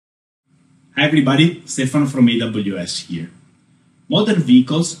Hi everybody, Stefano from AWS here. Modern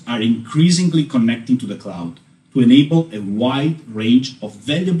vehicles are increasingly connecting to the cloud to enable a wide range of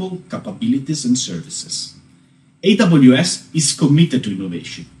valuable capabilities and services. AWS is committed to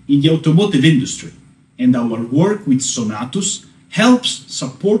innovation in the automotive industry, and our work with Sonatus helps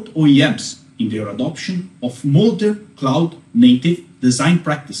support OEMs in their adoption of modern cloud-native design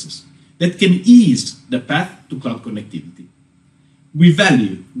practices that can ease the path to cloud connectivity. We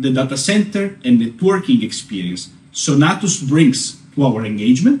value the data center and networking experience Sonatus brings to our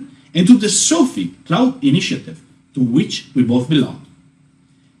engagement and to the SOFI Cloud Initiative, to which we both belong.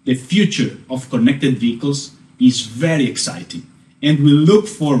 The future of connected vehicles is very exciting, and we look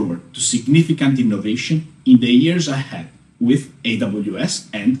forward to significant innovation in the years ahead with AWS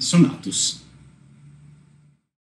and Sonatus.